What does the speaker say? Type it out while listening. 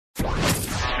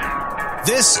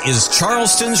This is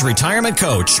Charleston's retirement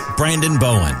coach, Brandon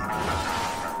Bowen.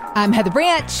 I'm Heather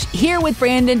Branch, here with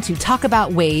Brandon to talk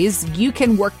about ways you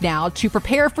can work now to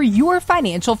prepare for your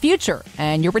financial future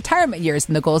and your retirement years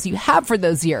and the goals you have for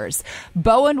those years.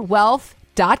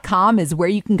 BowenWealth.com is where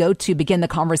you can go to begin the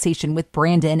conversation with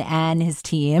Brandon and his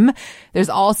team. There's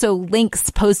also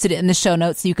links posted in the show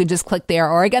notes, so you can just click there,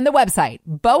 or again, the website,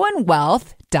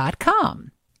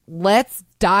 BowenWealth.com. Let's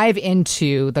dive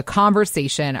into the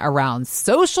conversation around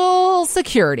Social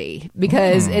Security,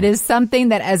 because it is something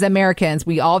that as Americans,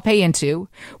 we all pay into.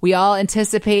 We all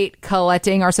anticipate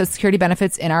collecting our Social Security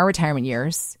benefits in our retirement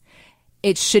years.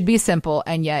 It should be simple,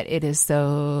 and yet it is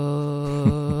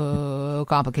so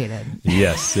complicated.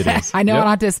 Yes, it is. I know I don't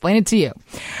have to explain it to you.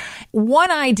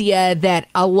 One idea that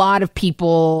a lot of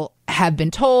people have been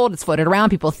told, it's floated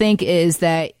around, people think, is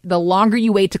that the longer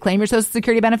you wait to claim your Social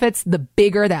Security benefits, the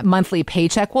bigger that monthly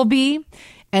paycheck will be.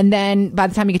 And then by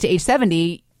the time you get to age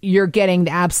 70, you're getting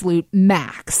the absolute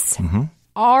max. Mm-hmm.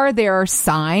 Are there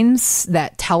signs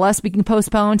that tell us we can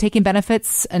postpone taking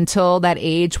benefits until that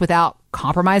age without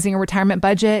compromising a retirement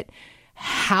budget?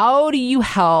 How do you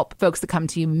help folks that come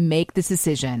to you make this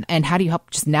decision? And how do you help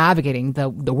just navigating the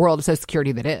world of Social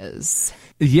Security that is?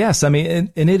 Yes. I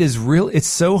mean, and it is real. It's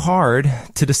so hard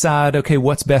to decide, okay,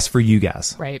 what's best for you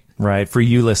guys. Right. Right. For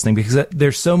you listening, because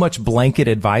there's so much blanket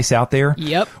advice out there.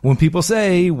 Yep. When people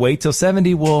say, wait till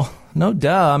 70, well, no,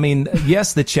 duh. I mean,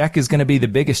 yes, the check is going to be the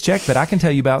biggest check, but I can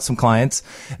tell you about some clients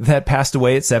that passed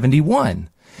away at 71.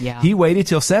 Yeah. He waited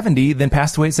till 70, then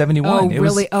passed away at 71. Oh,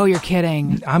 really? Oh, you're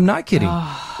kidding. I'm not kidding.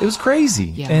 Oh. It was crazy.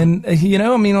 Yeah. And,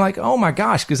 I mean, like, oh my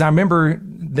gosh, because I remember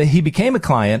that he became a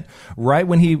client right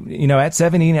when he, at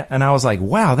 70, and I was like,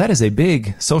 wow, that is a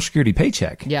big Social Security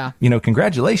paycheck. Yeah.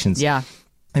 Congratulations. Yeah.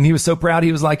 And he was so proud.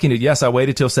 He was like, yes, I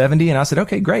waited till 70. And I said,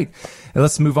 okay, great.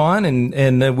 Let's move on.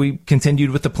 And we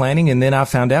continued with the planning. And then I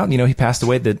found out, he passed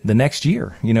away the next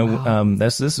year. Wow.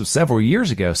 This was several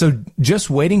years ago. So just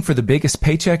waiting for the biggest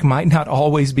paycheck might not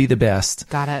always be the best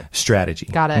strategy.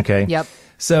 Got it. Okay. Yep.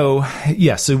 So,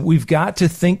 so we've got to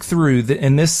think through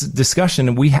in this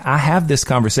discussion. I have this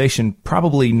conversation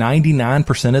probably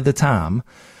 99% of the time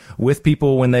with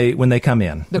people when they come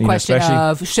in. The question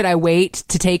of, should I wait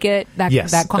to take it? That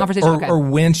conversation? Or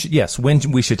when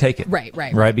we should take it. Right.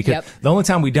 Because the only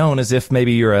time we don't is if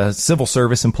maybe you're a civil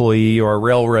service employee or a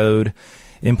railroad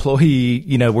employee,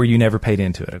 where you never paid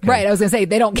into it. Okay? Right. I was going to say,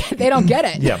 they don't get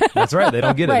it. Yeah, that's right. They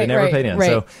don't get it. They never paid in. Right.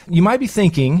 So you might be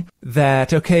thinking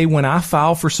that, okay, when I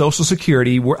file for Social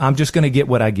Security, I'm just going to get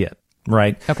what I get.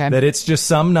 Right. Okay. That it's just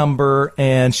some number,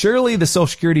 and surely the Social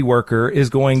Security worker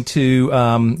is going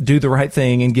to do the right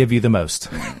thing and give you the most.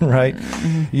 Right.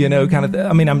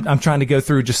 I'm trying to go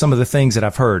through just some of the things that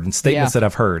I've heard and statements that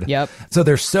I've heard. Yep. So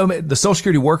the Social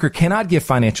Security worker cannot give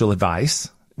financial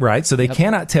advice. Right. So they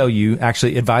cannot tell you,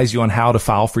 actually advise you on how to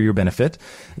file for your benefit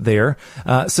there.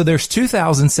 So there's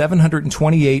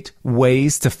 2,728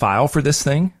 ways to file for this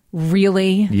thing.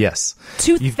 Really? Yes.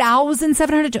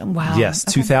 2,700? Wow. Yes,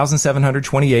 okay.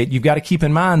 2,728. You've got to keep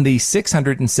in mind the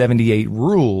 678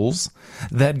 rules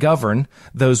that govern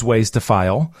those ways to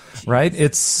file, right?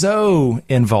 It's so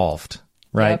involved,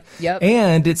 right? Yep.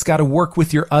 And it's got to work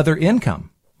with your other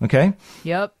income. Okay.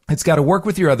 Yep. It's got to work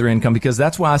with your other income, because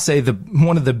that's why I say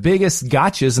one of the biggest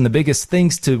gotchas and the biggest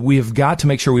things we have got to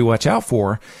make sure we watch out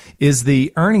for is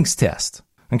the earnings test.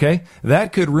 Okay.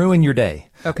 That could ruin your day.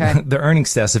 Okay. The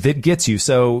earnings test, if it gets you.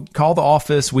 So call the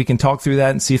office. We can talk through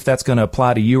that and see if that's going to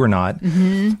apply to you or not.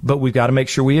 Mm-hmm. But we've got to make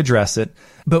sure we address it.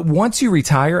 But once you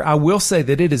retire, I will say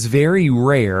that it is very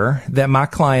rare that my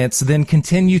clients then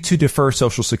continue to defer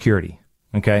Social Security.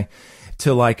 Okay.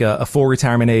 To like a full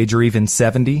retirement age or even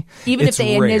 70. Even if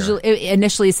they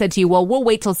initially said to you, well, we'll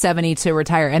wait till 70 to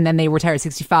retire, and then they retire at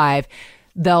 65,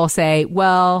 they'll say,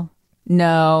 well,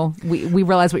 no, we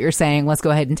realize what you're saying. Let's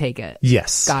go ahead and take it.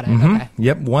 Yes. Got it. Mm-hmm. Okay.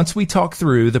 Yep. Once we talk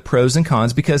through the pros and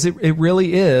cons, because it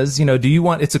really is,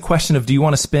 it's a question of, do you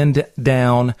want to spend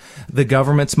down the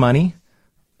government's money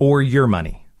or your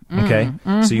money? Okay.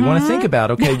 Mm-hmm. So you want to think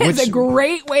about, okay, it's a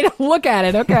great way to look at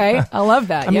it. Okay. I love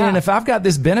that. I mean, and if I've got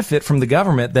this benefit from the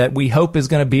government that we hope is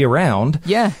going to be around,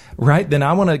 right, then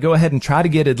I want to go ahead and try to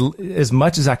get as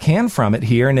much as I can from it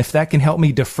here. And if that can help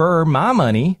me defer my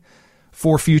money,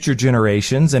 for future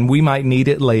generations, and we might need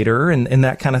it later and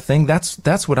that kind of thing.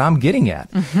 That's what I'm getting at.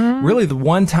 Really, the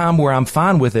one time where I'm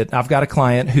fine with it, I've got a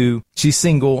client who, she's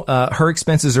single, her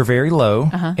expenses are very low,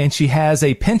 and she has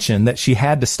a pension that she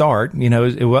had to start.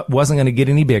 It wasn't going to get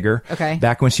any bigger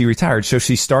back when she retired. So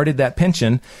she started that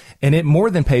pension, and it more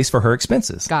than pays for her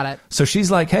expenses. Got it. So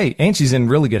she's like, hey, and she's in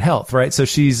really good health, right? So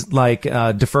she's like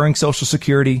deferring Social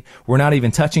Security. We're not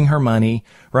even touching her money,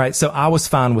 right? So I was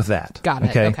fine with that. Got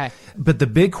it. Okay. But the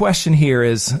big question here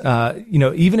is,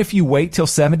 even if you wait till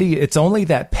 70, it's only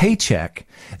that paycheck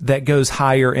that goes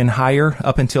higher and higher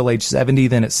up until age 70,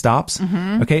 then it stops.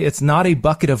 Okay. It's not a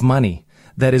bucket of money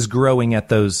that is growing at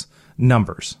those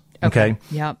numbers. Okay.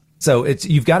 Yep. So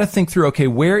you've got to think through, okay,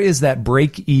 where is that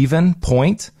break even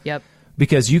point? Yep.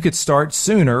 Because you could start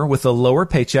sooner with a lower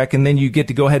paycheck, and then you get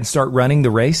to go ahead and start running the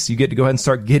race. You get to go ahead and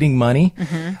start getting money.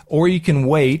 Or you can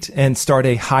wait and start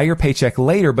a higher paycheck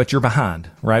later, but you're behind,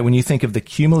 right? When you think of the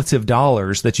cumulative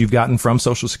dollars that you've gotten from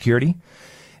Social Security.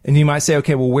 And you might say,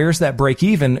 okay, well, where's that break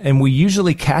even? And we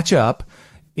usually catch up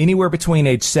anywhere between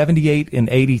age 78 and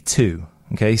 82.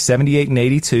 Okay, 78 and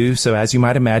 82. So as you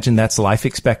might imagine, that's life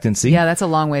expectancy. Yeah, that's a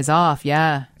long ways off.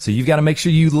 Yeah. So you've got to make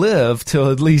sure you live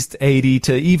till at least 80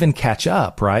 to even catch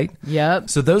up, right? Yep.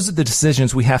 So those are the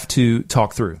decisions we have to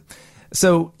talk through.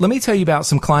 So let me tell you about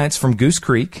some clients from Goose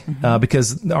Creek,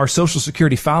 because our Social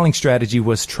Security filing strategy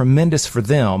was tremendous for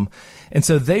them. And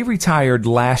so they retired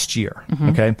last year.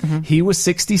 Okay. He was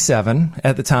 67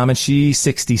 at the time and she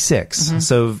 66.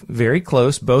 So very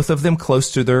close, both of them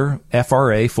close to their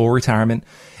FRA, full retirement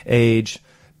age,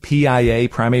 PIA,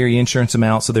 primary insurance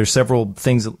amount. So there's several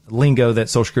things, lingo that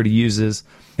Social Security uses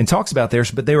and talks about there,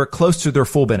 but they were close to their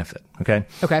full benefit. Okay.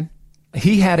 Okay.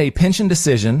 He had a pension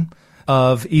decision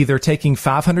of either taking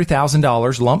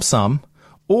 $500,000 lump sum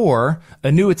or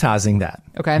annuitizing that.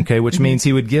 Okay. Which means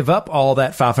he would give up all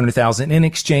that $500,000 in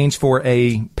exchange for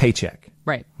a paycheck.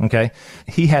 Right. Okay.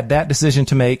 He had that decision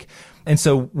to make. And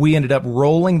so we ended up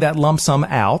rolling that lump sum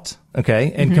out.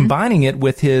 Okay. And combining it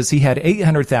with he had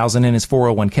 $800,000 in his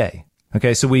 401k.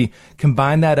 Okay. So we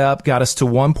combined that up, got us to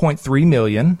 $1.3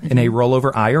 million in a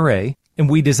rollover IRA. And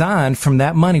we designed from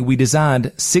that money,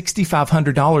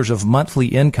 $6,500 of monthly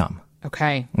income.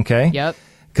 Okay. Okay. Yep.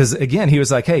 Because again, he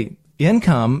was like, hey,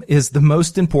 income is the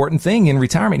most important thing in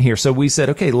retirement here. So we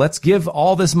said, okay, let's give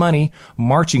all this money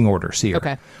marching orders here.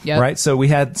 Okay. Yep. Right. So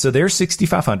there's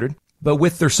 $6,500. But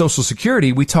with their Social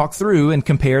Security, we talked through and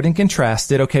compared and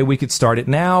contrasted. Okay, we could start it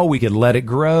now. We could let it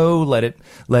grow, let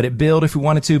it build if we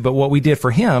wanted to. But what we did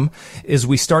for him is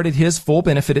we started his full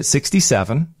benefit at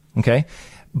 67. Okay.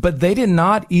 But they did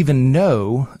not even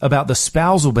know about the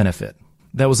spousal benefit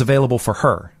that was available for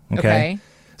her. Okay.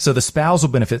 So the spousal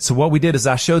benefit. So what we did is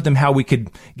I showed them how we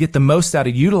could get the most out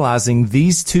of utilizing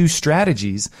these two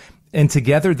strategies. And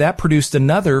together that produced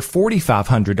another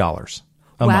 $4,500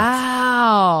 a month.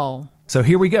 Wow. So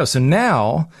here we go. So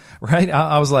now, right,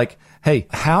 I was like, hey,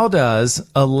 how does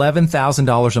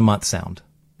 $11,000 a month sound?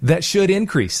 That should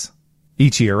increase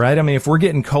each year, right? I mean, if we're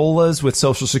getting COLAs with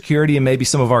Social Security and maybe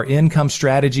some of our income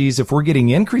strategies, if we're getting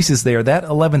increases there, that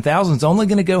 11,000 is only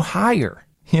going to go higher.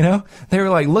 You know, they were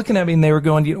like looking at me and they were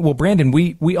going, well, Brandon,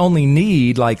 we only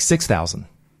need like 6,000,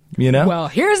 you know? Well,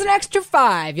 here's an extra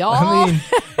 5, y'all. I mean,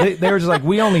 they were just like,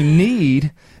 we only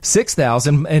need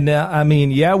 6,000. And I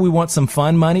mean, yeah, we want some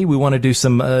fun money. We want to do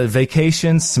some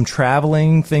vacations, some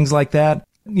traveling, things like that.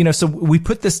 You know, so we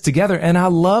put this together and I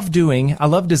love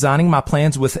designing my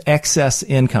plans with excess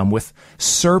income, with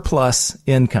surplus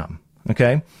income.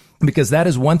 Okay. Because that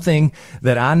is one thing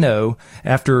that I know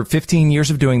after 15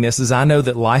 years of doing this is I know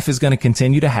that life is going to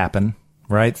continue to happen,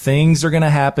 right? Things are going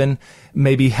to happen,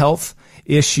 maybe health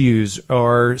issues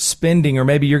or spending, or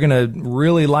maybe you're going to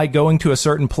really like going to a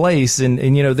certain place and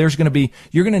you know,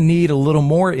 you're going to need a little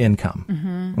more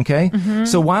income. Okay.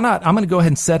 So why not? I'm going to go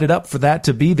ahead and set it up for that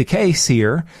to be the case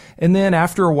here. And then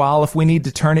after a while, if we need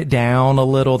to turn it down a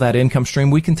little, that income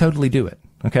stream, we can totally do it.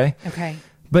 Okay. Okay.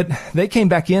 But they came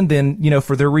back in then, you know,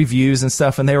 for their reviews and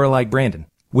stuff. And they were like, Brandon,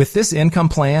 with this income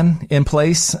plan in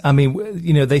place, I mean,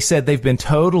 you know, they said they've been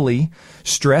totally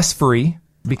stress free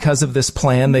because of this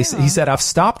plan. He said, I've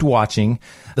stopped watching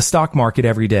the stock market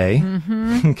every day.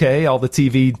 Okay. All the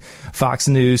TV, Fox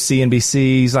News, CNBC.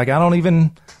 He's like,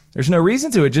 there's no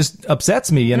reason to. It just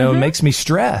upsets me, you know, it makes me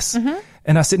stress.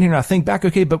 And I sit here and I think back,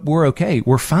 okay, but we're okay.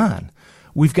 We're fine.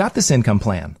 We've got this income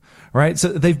plan. Right. So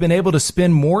they've been able to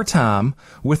spend more time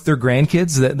with their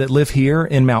grandkids that live here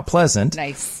in Mount Pleasant.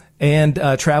 Nice. And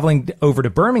traveling over to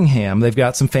Birmingham. They've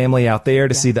got some family out there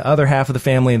to see the other half of the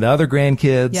family and the other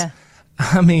grandkids. Yeah.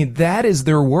 I mean, that is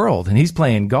their world. And he's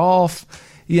playing golf.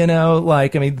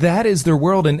 That is their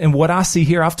world. And what I see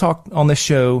here, I've talked on this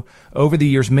show over the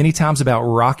years many times about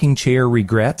rocking chair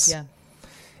regrets. Yeah.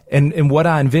 And what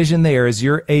I envision there is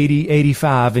you're 80,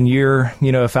 85, and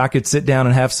if I could sit down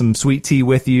and have some sweet tea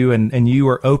with you and you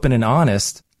are open and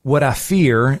honest, what I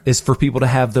fear is for people to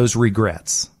have those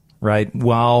regrets, right?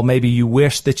 While maybe you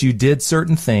wish that you did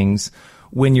certain things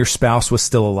when your spouse was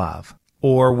still alive,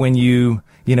 or when you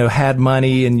had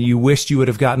money and you wished you would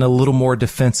have gotten a little more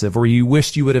defensive, or you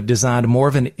wished you would have designed more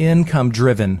of an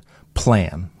income-driven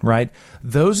plan, right?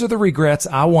 Those are the regrets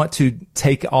I want to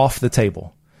take off the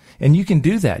table. And you can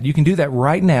do that. You can do that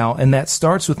right now. And that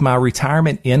starts with my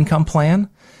retirement income plan.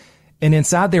 And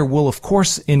inside there will, of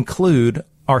course, include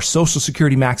our Social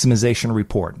Security maximization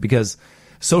report, because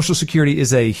Social Security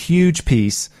is a huge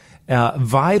piece,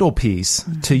 vital piece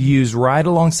to use right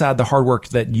alongside the hard work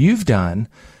that you've done.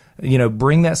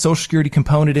 Bring that Social Security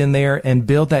component in there and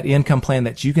build that income plan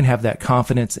that you can have that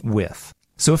confidence with.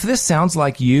 So if this sounds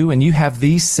like you and you have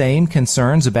these same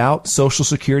concerns about Social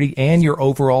Security and your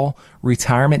overall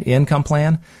retirement income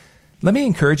plan, let me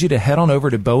encourage you to head on over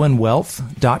to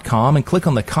bowenwealth.com and click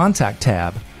on the Contact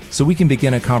tab so we can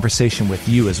begin a conversation with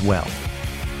you as well.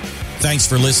 Thanks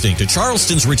for listening to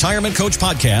Charleston's Retirement Coach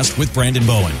Podcast with Brandon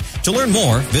Bowen. To learn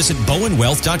more, visit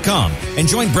bowenwealth.com and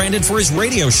join Brandon for his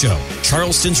radio show,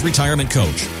 Charleston's Retirement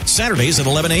Coach, Saturdays at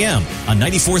 11 a.m. on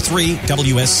 94.3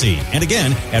 WSC and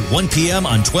again at 1 p.m.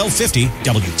 on 1250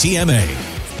 WTMA.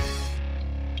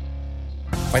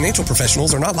 Financial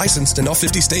professionals are not licensed in all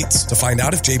 50 states. To find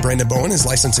out if J. Brandon Bowen is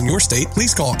licensed in your state,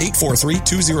 please call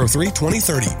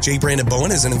 843-203-2030. J. Brandon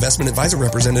Bowen is an investment advisor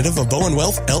representative of Bowen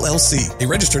Wealth, LLC, a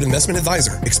registered investment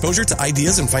advisor. Exposure to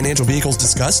ideas and financial vehicles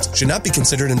discussed should not be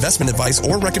considered investment advice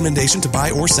or recommendation to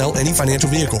buy or sell any financial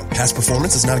vehicle. Past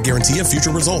performance is not a guarantee of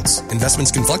future results.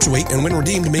 Investments can fluctuate and when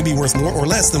redeemed may be worth more or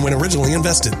less than when originally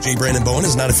invested. J. Brandon Bowen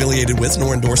is not affiliated with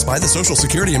nor endorsed by the Social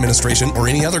Security Administration or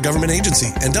any other government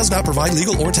agency and does not provide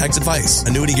legal or tax advice.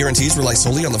 Annuity guarantees rely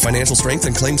solely on the financial strength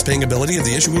and claims paying ability of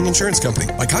the issuing insurance company.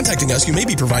 By contacting us, you may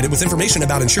be provided with information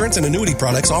about insurance and annuity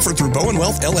products offered through Bowen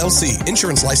Wealth, LLC,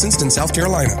 insurance licensed in South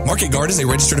Carolina. Market Guard is a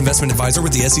registered investment advisor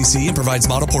with the SEC and provides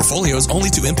model portfolios only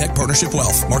to Impact Partnership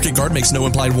Wealth. Market Guard makes no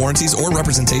implied warranties or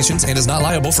representations and is not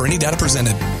liable for any data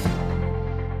presented.